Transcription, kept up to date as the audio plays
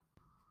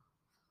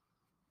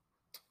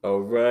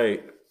All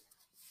right.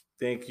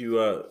 Thank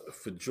you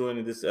for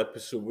joining this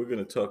episode. We're going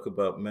to talk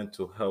about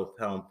mental health,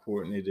 how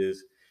important it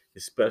is,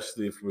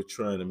 especially if we're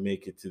trying to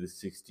make it to the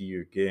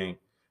 60-year gang.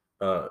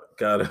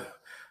 Gotta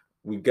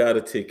we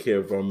gotta take care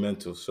of our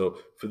mental. So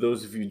for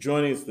those of you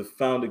joining us, the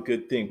Found a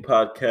Good Thing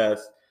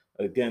podcast.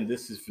 Again,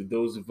 this is for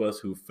those of us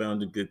who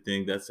found a good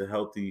thing. That's a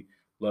healthy,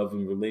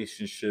 loving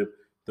relationship.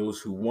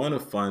 Those who want to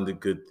find a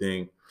good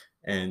thing,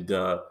 and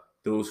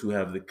those who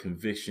have the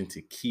conviction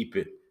to keep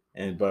it.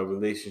 And by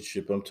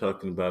relationship, I'm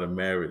talking about a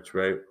marriage,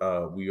 right?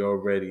 We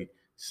already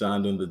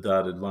signed on the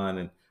dotted line,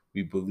 and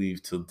we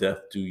believe till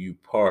death do you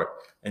part.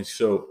 And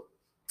so,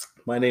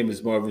 my name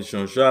is Marvin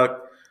Jean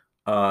Jacques.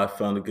 I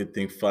found a good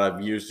thing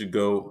 5 years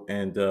ago,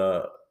 and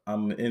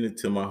I'm in it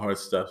till my heart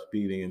stops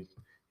beating. And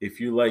if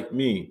you like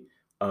me,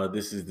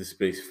 this is the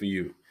space for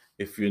you.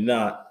 If you're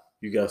not,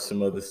 you got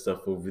some other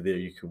stuff over there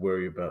you could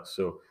worry about.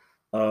 So,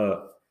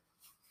 uh,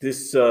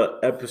 this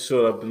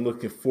episode, I've been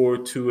looking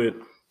forward to it,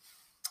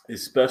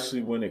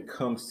 especially when it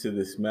comes to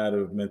this matter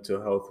of mental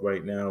health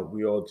right now.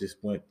 We all just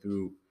went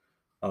through,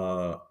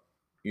 uh,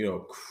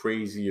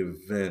 crazy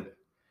event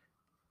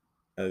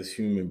as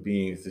human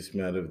beings, this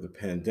matter of the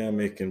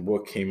pandemic and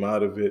what came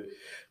out of it,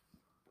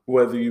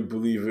 whether you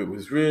believe it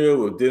was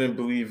real or didn't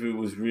believe it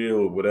was real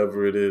or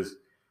whatever it is.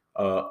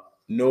 uh,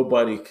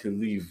 Nobody could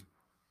leave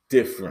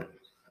different,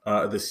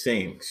 the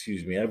same,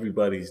 excuse me.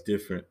 Everybody's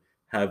different,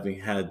 having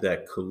had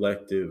that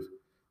collective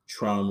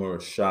trauma or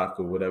shock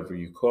or whatever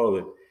you call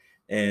it.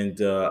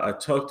 And I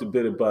talked a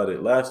bit about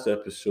it last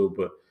episode,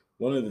 but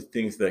one of the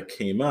things that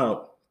came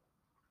out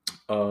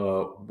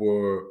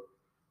were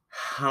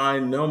high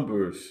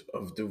numbers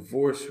of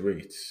divorce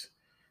rates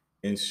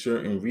in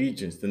certain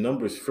regions. The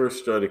numbers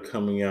first started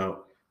coming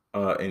out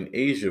in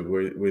Asia,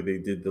 where they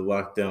did the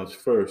lockdowns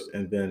first.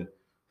 And then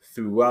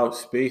throughout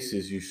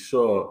spaces, you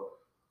saw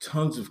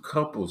tons of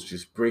couples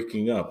just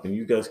breaking up. And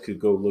you guys could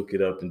go look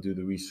it up and do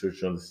the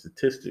research on the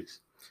statistics.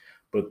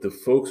 But the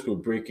folks were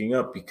breaking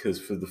up because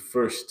for the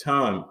first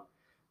time,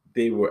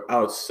 they were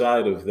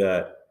outside of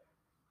that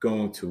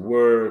going to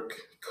work,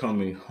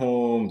 coming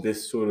home,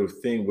 this sort of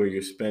thing where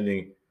you're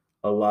spending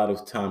a lot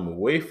of time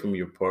away from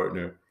your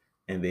partner,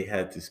 and they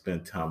had to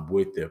spend time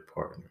with their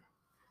partner.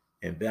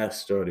 And that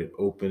started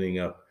opening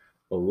up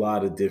a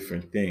lot of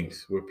different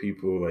things where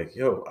people were like,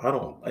 yo, I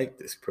don't like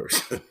this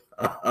person.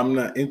 I'm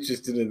not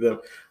interested in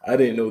them. I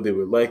didn't know they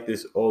were like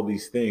this, all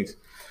these things.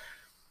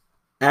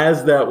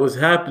 As that was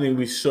happening,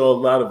 we saw a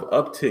lot of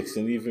upticks.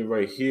 And even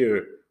right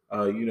here,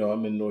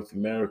 I'm in North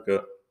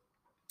America,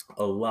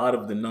 a lot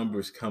of the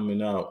numbers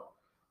coming out,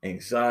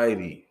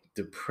 anxiety,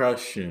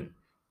 depression,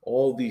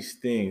 all these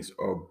things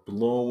are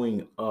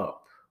blowing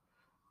up.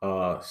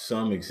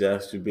 Some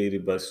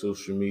exacerbated by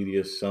social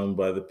media, some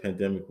by the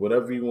pandemic,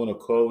 whatever you want to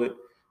call it.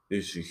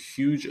 There's a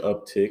huge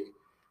uptick.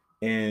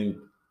 And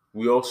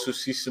we also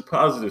see some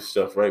positive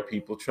stuff, right?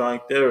 People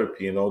trying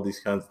therapy and all these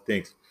kinds of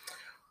things.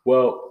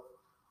 Well,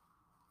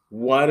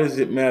 why does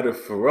it matter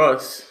for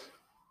us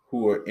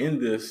who are in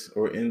this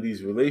or in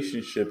these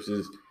relationships?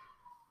 Is,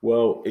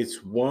 well,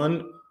 it's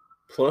one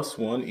plus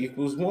one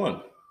equals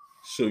one.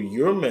 So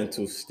your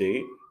mental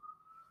state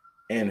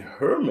and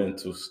her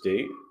mental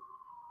state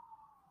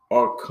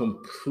are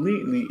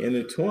completely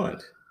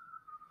intertwined.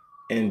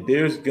 And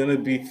there's going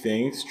to be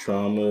things,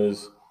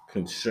 traumas,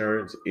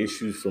 concerns,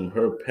 issues from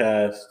her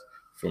past,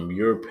 from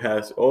your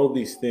past, all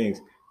these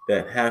things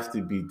that have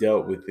to be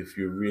dealt with if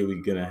you're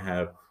really going to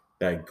have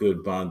that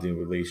good bonding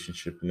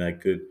relationship and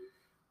that good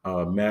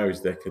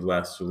marriage that could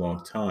last a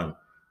long time.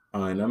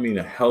 And I mean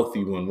a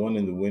healthy one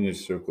in the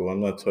winner's circle.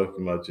 I'm not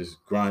talking about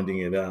just grinding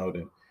it out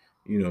and,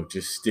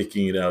 just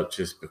sticking it out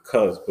just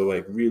because, but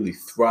like really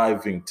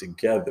thriving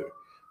together,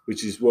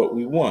 which is what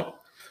we want.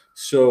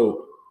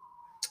 So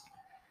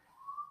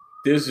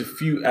there's a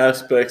few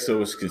aspects I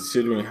was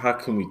considering. How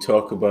can we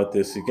talk about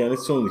this? Again,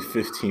 it's only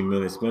 15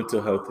 minutes.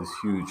 Mental health is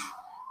huge.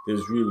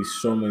 There's really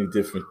so many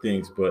different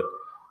things, but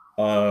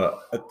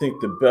I think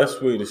the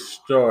best way to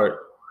start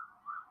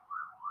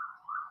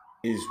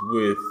is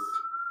with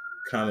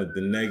kind of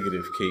the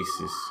negative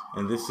cases.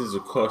 And this is a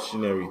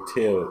cautionary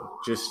tale.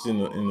 Just in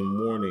the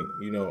morning,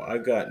 I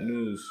got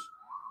news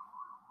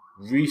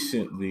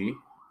recently,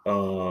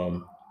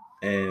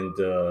 and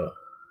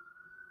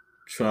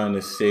trying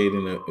to say it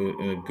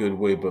in a good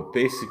way, but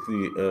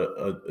basically,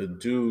 a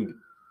dude,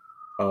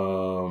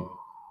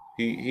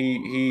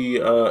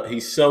 he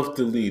self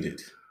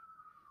deleted.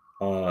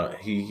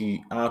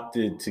 He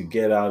opted to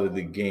get out of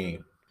the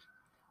game,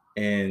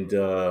 and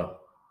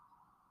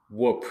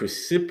what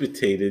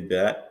precipitated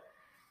that,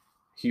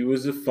 he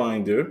was a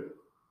finder,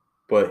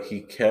 but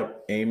he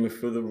kept aiming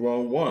for the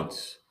wrong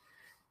ones.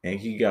 And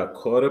he got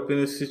caught up in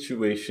a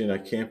situation, I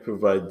can't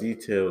provide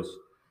details,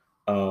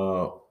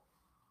 uh,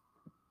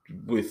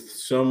 with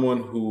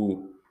someone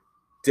who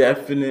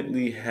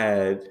definitely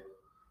had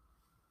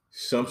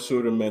some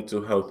sort of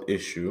mental health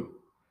issue,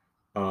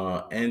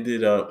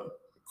 ended up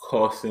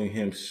costing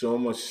him so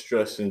much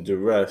stress and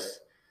duress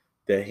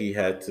that he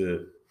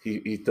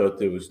thought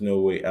there was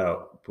no way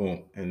out.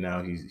 Boom. And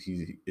now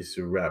it's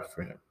a wrap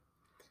for him.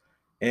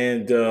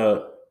 And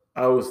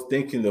I was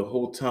thinking the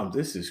whole time,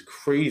 this is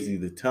crazy,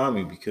 the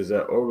timing, because I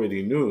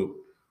already knew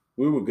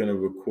we were going to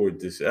record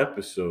this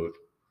episode.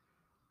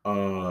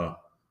 Uh,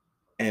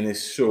 and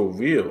it's so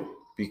real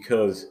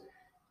because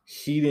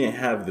he didn't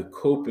have the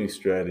coping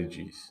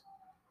strategies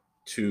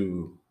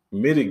to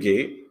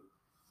mitigate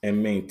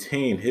and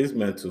maintain his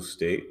mental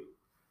state.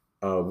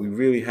 We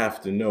really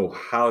have to know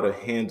how to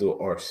handle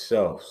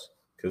ourselves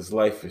because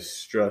life is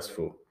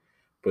stressful.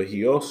 But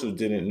he also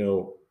didn't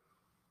know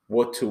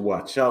what to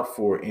watch out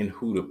for and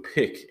who to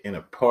pick in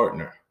a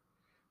partner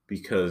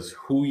because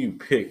who you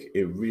pick,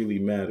 it really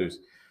matters.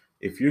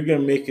 If you're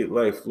going to make it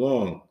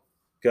lifelong,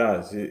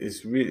 guys,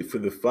 it's really for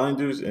the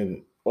finders,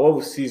 and all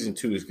of season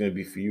two is going to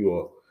be for you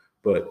all.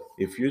 But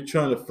if you're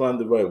trying to find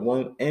the right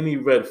one, any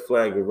red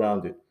flag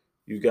around it,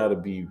 you got to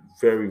be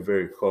very,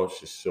 very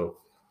cautious. So,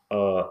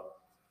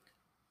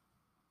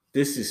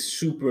 this is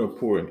super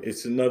important.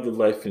 It's another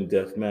life and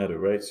death matter,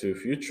 right? So,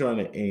 if you're trying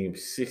to aim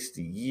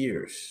 60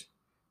 years,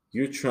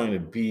 you're trying to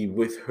be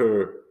with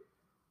her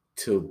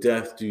till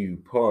death do you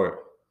part.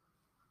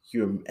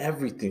 Your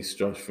everything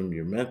starts from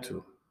your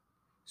mental.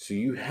 So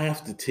you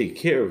have to take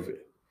care of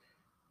it.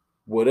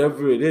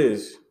 Whatever it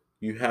is,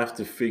 you have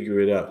to figure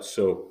it out.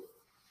 So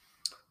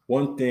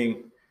one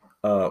thing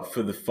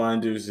for the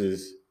finders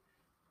is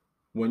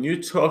when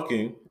you're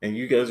talking and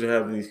you guys are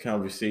having these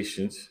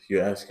conversations,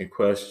 you're asking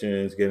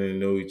questions, getting to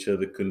know each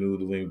other,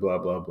 canoodling, blah,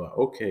 blah, blah.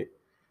 Okay.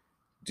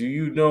 Do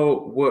you know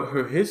what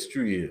her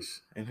history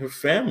is and her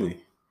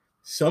family?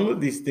 Some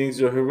of these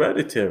things are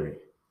hereditary.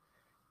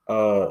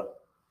 Uh,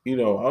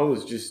 I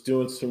was just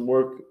doing some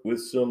work with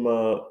some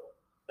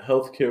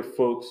healthcare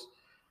folks,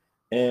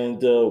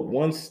 and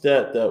one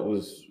stat that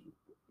was,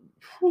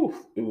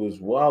 it was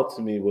wild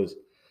to me was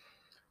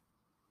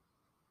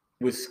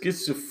with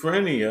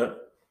schizophrenia,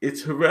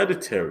 it's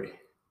hereditary.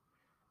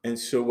 And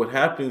so what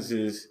happens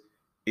is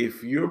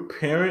if your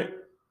parent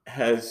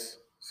has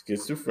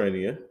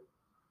schizophrenia,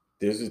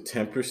 there's a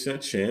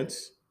 10%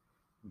 chance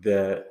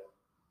that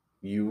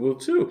you will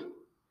too.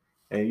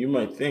 And you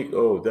might think,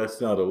 oh, that's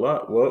not a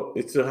lot. Well,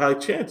 it's a high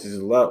chance. It's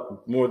a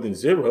lot more than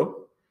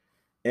zero.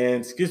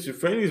 And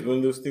schizophrenia is one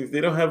of those things, they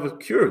don't have a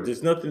cure.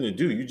 There's nothing to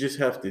do. You just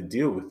have to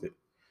deal with it.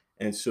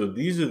 And so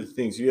these are the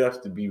things you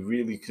have to be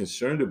really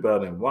concerned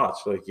about and watch.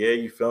 Like, yeah,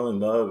 you fell in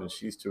love and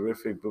she's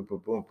terrific, boom,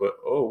 boom, boom. But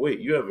oh,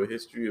 wait, you have a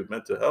history of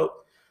mental health.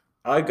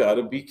 I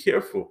gotta be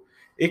careful.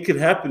 It could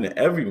happen to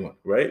everyone,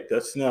 right?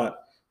 It's not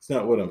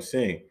what I'm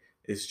saying.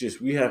 It's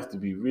just we have to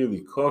be really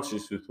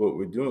cautious with what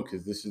we're doing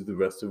because this is the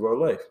rest of our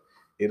life.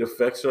 It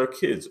affects our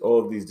kids, all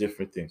of these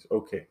different things.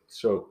 Okay,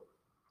 so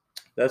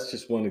that's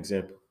just one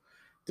example.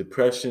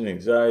 Depression,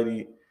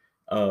 anxiety,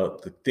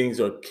 the things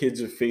our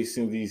kids are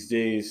facing these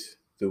days,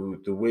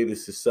 the way the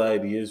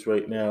society is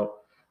right now.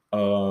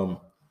 Um,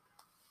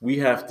 we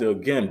have to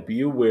again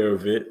be aware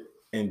of it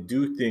and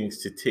do things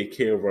to take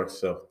care of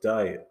ourselves.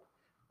 Diet,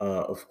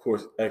 of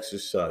course,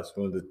 exercise.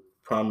 One of the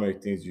primary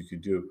things you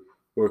could do.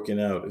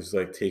 Working out is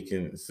like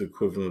taking it's the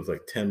equivalent of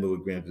like 10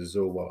 milligrams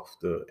of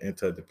Zoloft, the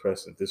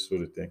antidepressant, this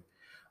sort of thing.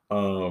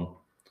 Um,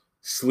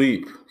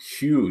 Sleep,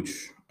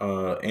 huge.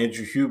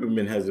 Andrew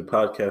Huberman has a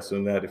podcast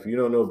on that. If you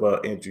don't know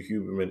about Andrew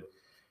Huberman,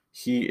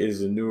 he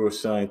is a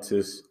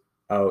neuroscientist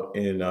out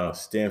in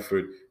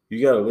Stanford.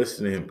 You got to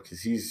listen to him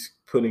because he's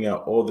putting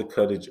out all the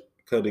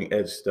cutting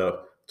edge stuff,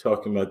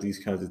 talking about these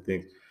kinds of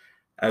things.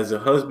 As a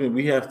husband,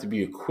 we have to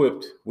be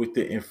equipped with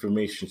the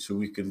information so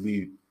we could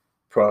lead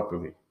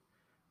properly.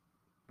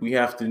 We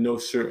have to know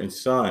certain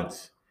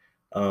signs.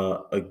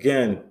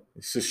 Again,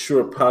 it's a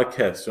short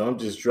podcast, so I'm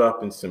just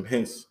dropping some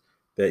hints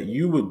that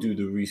you would do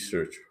the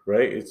research,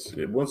 right? It's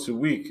once a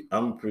week,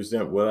 I'm gonna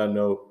present what I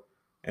know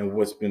and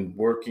what's been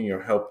working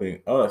or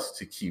helping us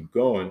to keep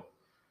going,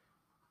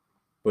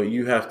 but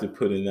you have to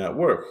put in that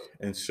work.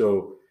 And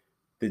so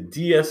the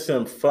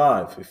DSM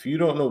 5, if you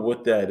don't know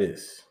what that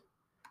is,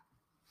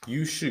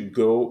 you should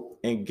go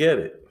and get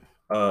it.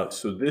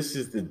 So this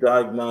is the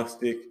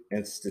Diagnostic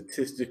and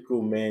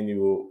Statistical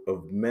Manual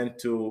of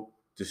Mental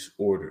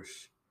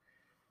Disorders.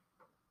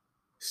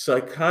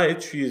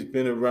 Psychiatry has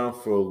been around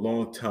for a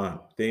long time.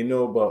 They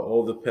know about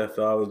all the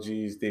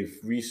pathologies, they've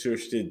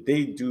researched it,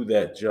 they do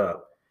that job.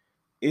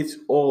 It's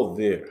all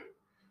there.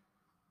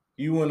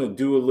 You want to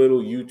do a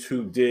little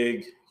YouTube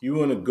dig, you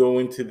want to go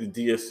into the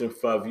DSM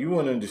 5, you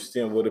want to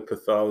understand what a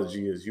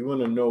pathology is, you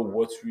want to know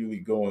what's really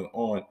going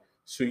on.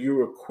 So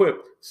you're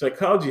equipped.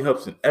 Psychology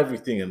helps in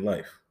everything in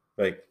life.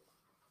 Like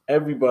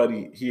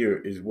everybody here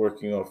is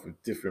working off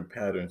of different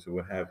patterns or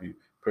what have you,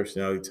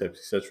 personality types,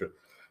 etc.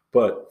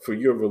 But for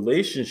your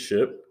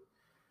relationship,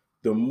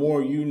 the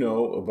more you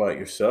know about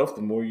yourself,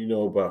 the more you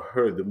know about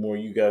her, the more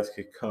you guys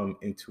could come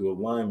into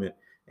alignment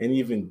and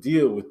even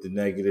deal with the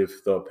negative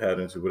thought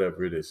patterns or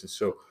whatever it is. And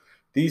so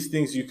these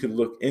things you could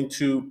look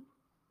into.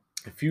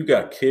 If you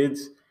got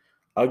kids,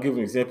 I'll give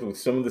an example of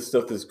some of the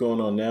stuff that's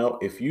going on now.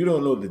 If you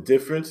don't know the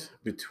difference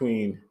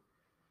between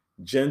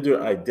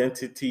gender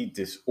identity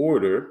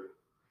disorder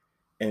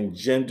and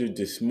gender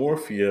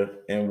dysmorphia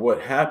and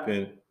what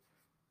happened,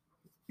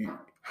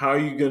 how are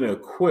you going to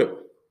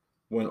equip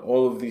when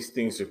all of these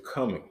things are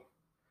coming?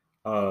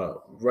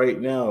 Right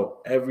now,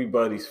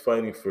 everybody's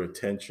fighting for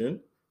attention.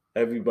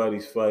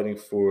 Everybody's fighting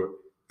for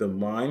the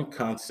mind,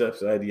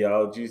 concepts,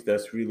 ideologies.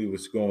 That's really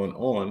what's going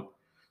on.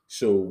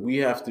 So we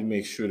have to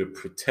make sure to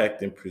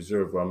protect and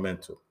preserve our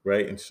mental,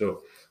 right? And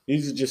so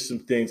these are just some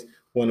things I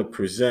want to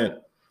present.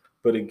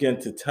 But again,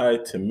 to tie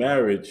it to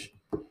marriage,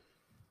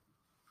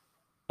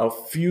 a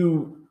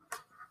few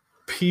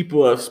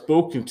people I've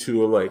spoken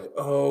to are like,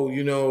 oh,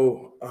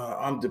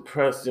 I'm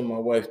depressed and my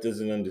wife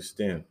doesn't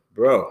understand.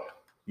 Bro,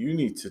 you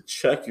need to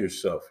check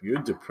yourself. Your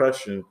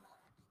depression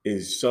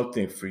is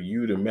something for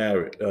you to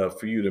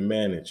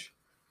manage.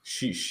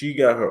 She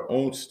got her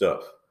own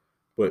stuff,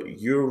 but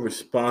you're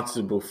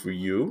responsible for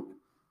you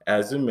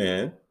as a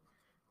man,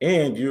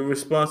 and you're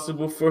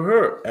responsible for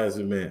her as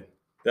a man.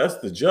 That's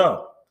the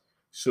job.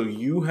 So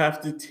you have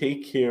to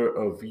take care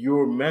of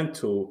your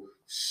mental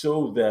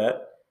so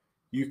that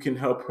you can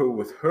help her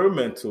with her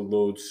mental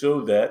load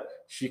so that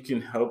she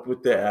can help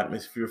with the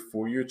atmosphere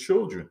for your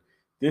children.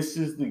 This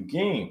is the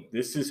game.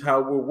 This is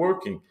how we're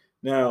working.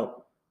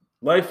 Now,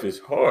 life is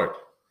hard.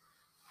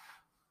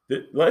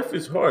 Life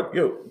is hard.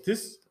 Yo,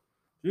 this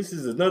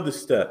is another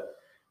step.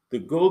 The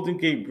Golden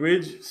Gate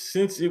Bridge,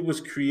 since it was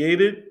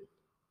created,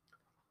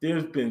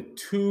 there's been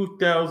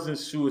 2,000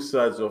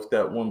 suicides off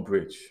that one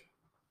bridge.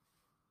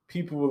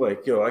 People were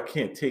like, yo, I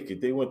can't take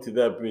it. They went to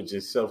that bridge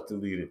and self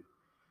deleted.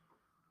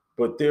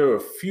 But there are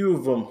a few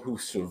of them who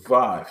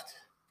survived.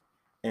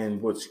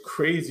 And what's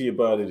crazy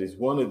about it is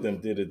one of them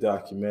did a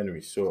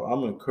documentary. So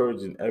I'm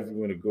encouraging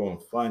everyone to go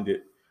and find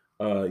it.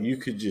 You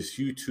could just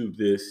YouTube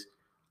this.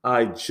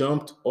 I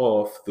jumped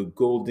off the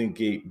Golden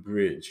Gate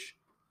Bridge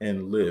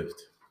and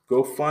lived.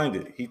 Go find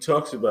it. He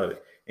talks about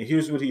it. And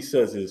here's what he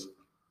says is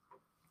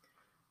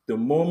the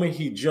moment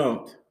he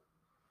jumped,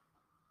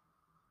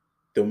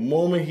 the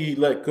moment he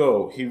let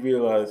go, he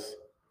realized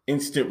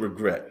instant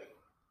regret.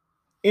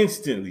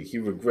 Instantly, he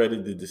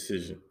regretted the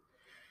decision.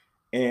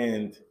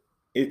 And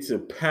it's a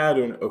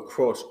pattern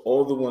across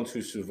all the ones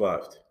who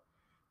survived.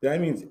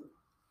 That means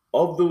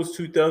of those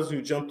 2,000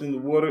 who jumped in the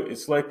water,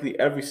 it's likely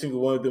every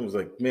single one of them was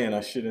like, man,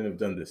 I shouldn't have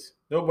done this.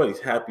 Nobody's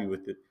happy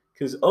with it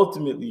because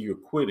ultimately you're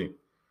quitting.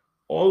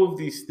 All of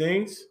these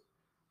things,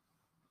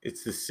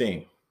 it's the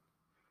same.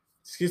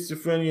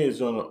 Schizophrenia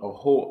is on a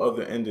whole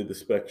other end of the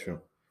spectrum.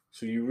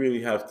 So you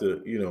really have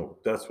to,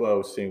 that's why I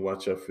was saying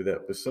watch out for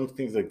that. But some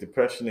things like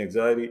depression,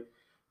 anxiety,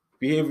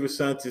 behavioral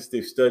scientists,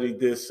 they've studied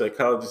this,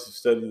 psychologists have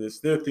studied this.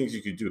 There are things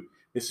you could do.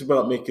 It's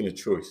about making a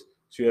choice.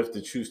 So you have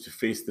to choose to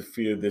face the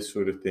fear, this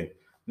sort of thing.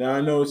 Now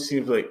I know it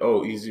seems like,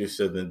 oh, easier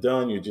said than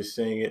done. You're just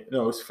saying it.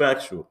 No, it's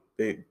factual.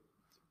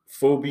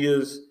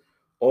 Phobias,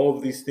 all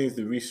of these things,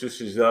 the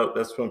research is out.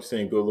 That's what I'm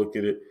saying. Go look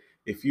at it.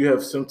 If you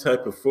have some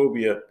type of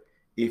phobia,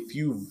 if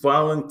you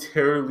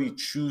voluntarily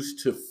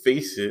choose to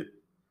face it,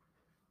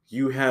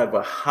 you have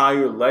a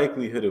higher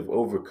likelihood of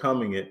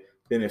overcoming it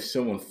than if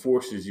someone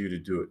forces you to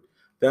do it.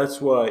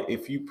 That's why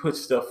if you put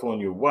stuff on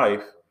your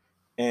wife,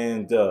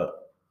 and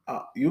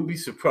you'll be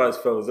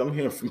surprised, fellas. I'm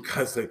hearing from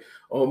guys like,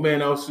 "Oh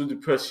man, I was so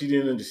depressed. She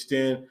didn't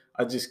understand.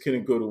 I just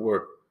couldn't go to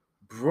work."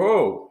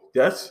 Bro,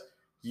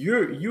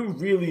 you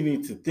really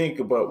need to think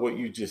about what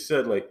you just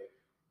said. Like,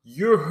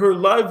 you're her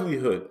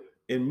livelihood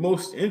in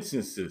most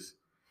instances.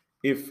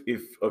 If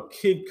a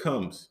kid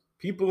comes,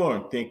 people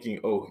aren't thinking,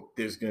 oh,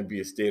 there's going to be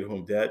a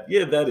stay-at-home dad.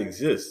 Yeah, that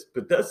exists,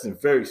 but that's in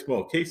very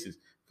small cases.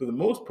 For the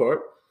most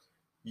part,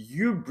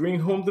 you bring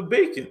home the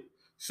bacon.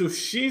 So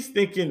she's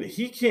thinking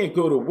he can't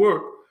go to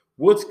work.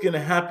 What's going to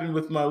happen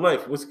with my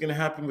life? What's going to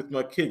happen with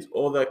my kids?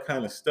 All that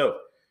kind of stuff.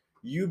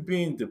 You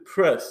being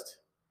depressed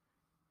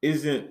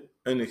isn't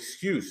an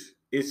excuse.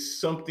 It's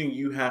something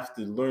you have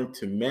to learn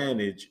to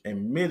manage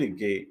and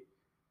mitigate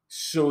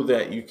so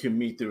that you can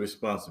meet the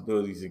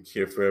responsibilities and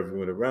care for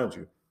everyone around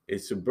you.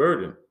 It's a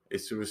burden,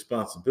 it's a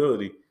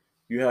responsibility.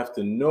 You have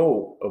to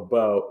know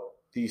about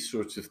these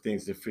sorts of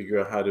things and figure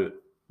out how to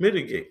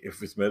mitigate.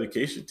 If it's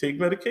medication, take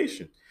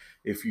medication.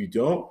 If you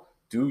don't,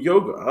 do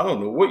yoga. I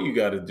don't know what you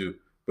got to do,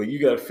 but you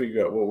got to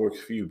figure out what works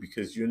for you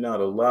because you're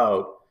not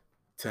allowed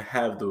to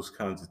have those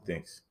kinds of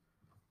things.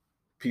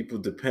 People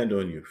depend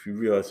on you if you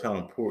realize how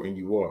important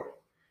you are.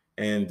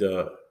 And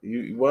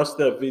you watch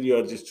that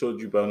video I just told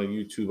you about on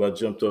YouTube. I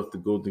jumped off the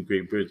Golden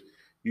Gate Bridge.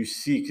 You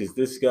see, because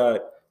this guy,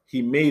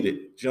 he made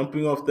it.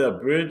 Jumping off that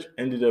bridge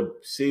ended up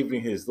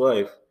saving his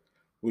life,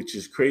 which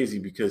is crazy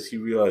because he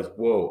realized,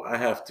 whoa, I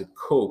have to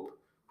cope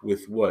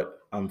with what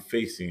I'm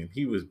facing. And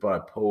he was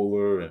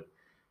bipolar and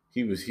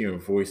he was hearing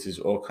voices,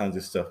 all kinds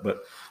of stuff.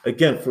 But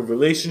again, for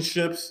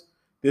relationships,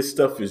 this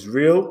stuff is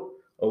real.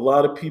 A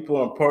lot of people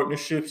on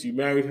partnerships, you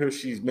married her,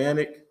 she's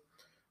manic,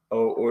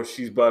 or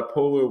she's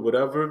bipolar or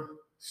whatever.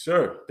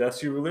 Sure,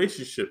 that's your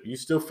relationship. You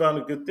still found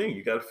a good thing.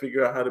 You got to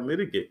figure out how to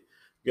mitigate.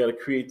 You got to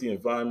create the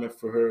environment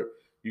for her.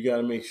 You got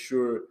to make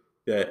sure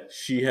that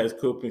she has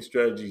coping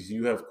strategies.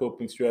 You have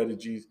coping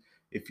strategies.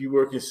 If you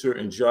work in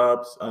certain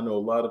jobs, I know a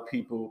lot of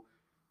people,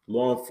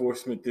 law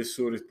enforcement, this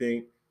sort of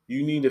thing,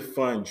 you need to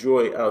find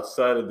joy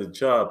outside of the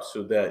job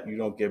so that you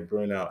don't get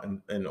burnt out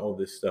and all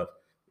this stuff.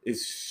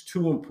 It's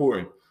too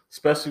important,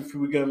 especially if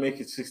we're going to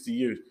make it 60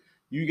 years.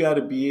 You got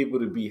to be able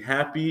to be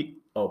happy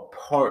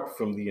apart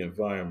from the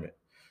environment.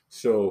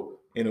 So,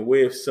 in a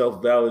way of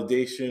self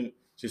validation,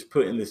 just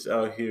putting this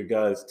out here,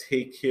 guys,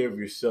 take care of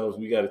yourselves.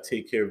 We got to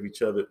take care of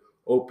each other.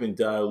 Open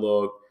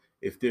dialogue.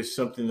 If there's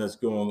something that's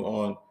going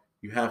on,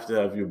 you have to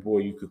have your boy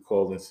you could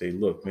call and say,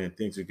 look, man,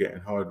 things are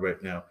getting hard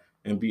right now.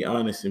 And be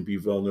honest and be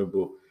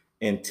vulnerable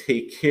and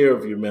take care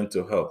of your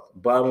mental health.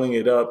 Bottling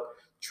it up,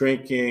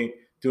 drinking,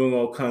 doing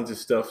all kinds of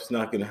stuff is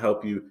not going to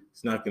help you.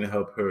 It's not going to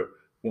help her.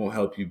 Won't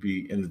help you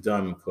be in the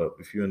Diamond Club,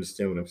 if you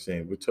understand what I'm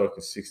saying. We're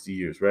talking 60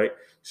 years, right?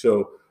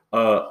 So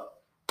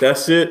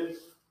that's it.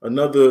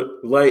 Another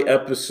light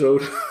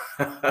episode.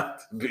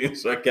 Being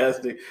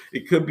sarcastic.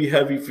 It could be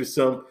heavy for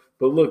some,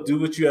 but look, do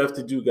what you have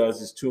to do,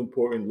 guys. It's too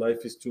important.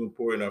 Life is too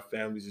important. Our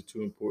families are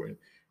too important.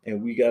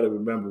 And we got to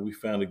remember we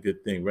found a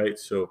good thing, right?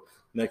 So,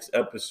 next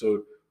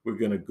episode, we're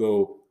going to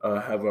go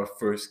have our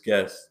first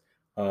guest.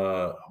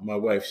 My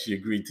wife, she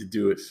agreed to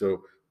do it.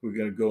 So, we're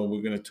going to go and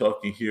we're going to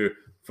talk and hear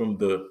from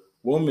the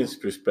woman's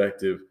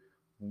perspective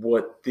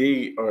what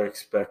they are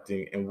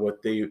expecting and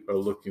what they are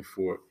looking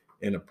for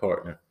in a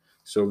partner.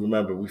 So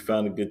remember, we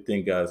found a good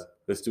thing, guys.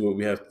 Let's do what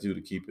we have to do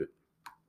to keep it.